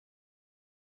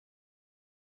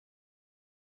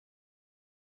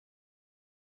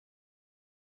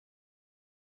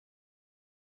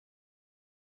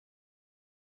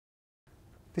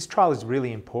This trial is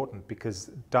really important because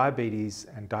diabetes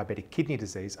and diabetic kidney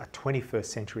disease are 21st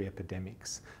century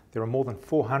epidemics. There are more than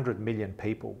 400 million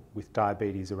people with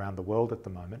diabetes around the world at the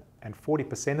moment, and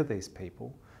 40% of these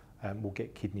people will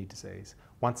get kidney disease.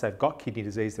 Once they've got kidney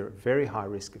disease, they're at very high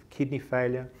risk of kidney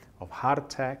failure, of heart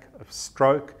attack, of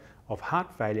stroke, of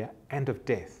heart failure, and of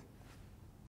death.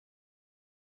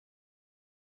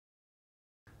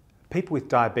 People with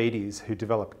diabetes who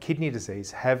develop kidney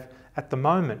disease have, at the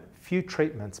moment, few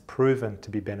treatments proven to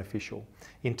be beneficial.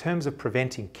 In terms of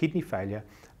preventing kidney failure,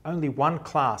 only one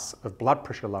class of blood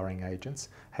pressure lowering agents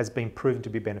has been proven to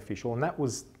be beneficial, and that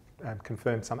was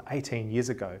confirmed some 18 years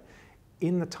ago.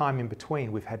 In the time in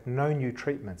between, we've had no new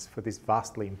treatments for this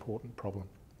vastly important problem.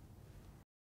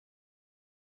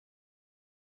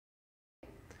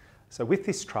 So with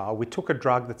this trial, we took a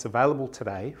drug that's available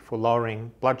today for lowering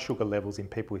blood sugar levels in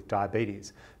people with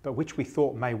diabetes, but which we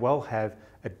thought may well have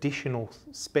additional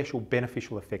special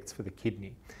beneficial effects for the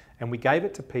kidney. And we gave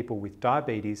it to people with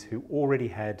diabetes who already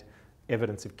had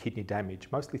evidence of kidney damage,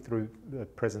 mostly through the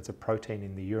presence of protein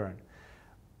in the urine.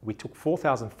 We took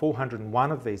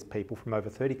 4,401 of these people from over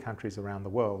 30 countries around the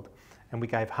world, and we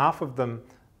gave half of them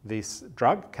this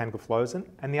drug, canagliflozin,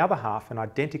 and the other half an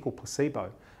identical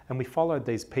placebo. And we followed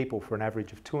these people for an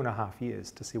average of 2.5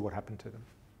 years to see what happened to them.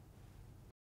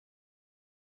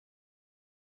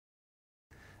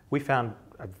 We found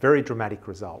a very dramatic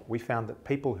result. We found that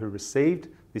people who received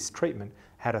this treatment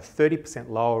had a 30%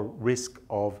 lower risk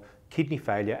of kidney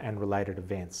failure and related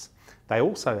events. They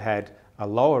also had a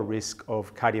lower risk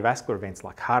of cardiovascular events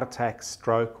like heart attack,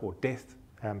 stroke, or death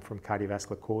from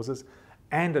cardiovascular causes,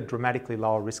 and a dramatically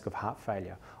lower risk of heart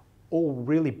failure. All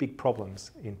really big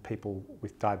problems in people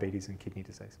with diabetes and kidney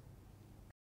disease.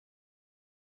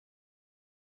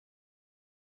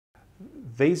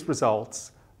 These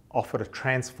results offer to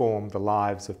transform the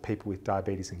lives of people with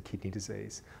diabetes and kidney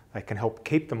disease. They can help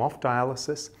keep them off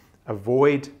dialysis,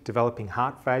 avoid developing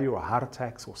heart failure or heart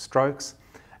attacks or strokes,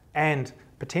 and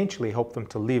potentially help them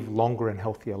to live longer and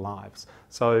healthier lives.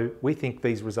 So we think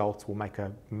these results will make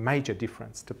a major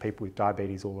difference to people with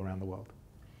diabetes all around the world.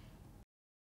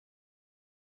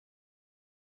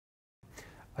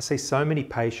 I see so many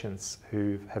patients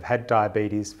who have had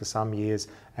diabetes for some years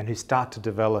and who start to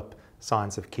develop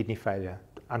signs of kidney failure.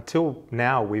 Until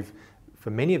now, we've, for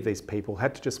many of these people,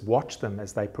 had to just watch them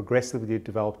as they progressively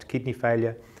developed kidney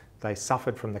failure. They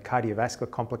suffered from the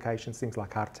cardiovascular complications, things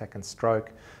like heart attack and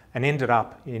stroke, and ended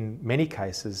up, in many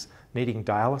cases, needing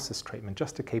dialysis treatment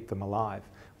just to keep them alive.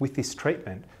 With this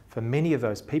treatment, for many of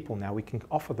those people now, we can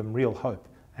offer them real hope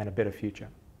and a better future.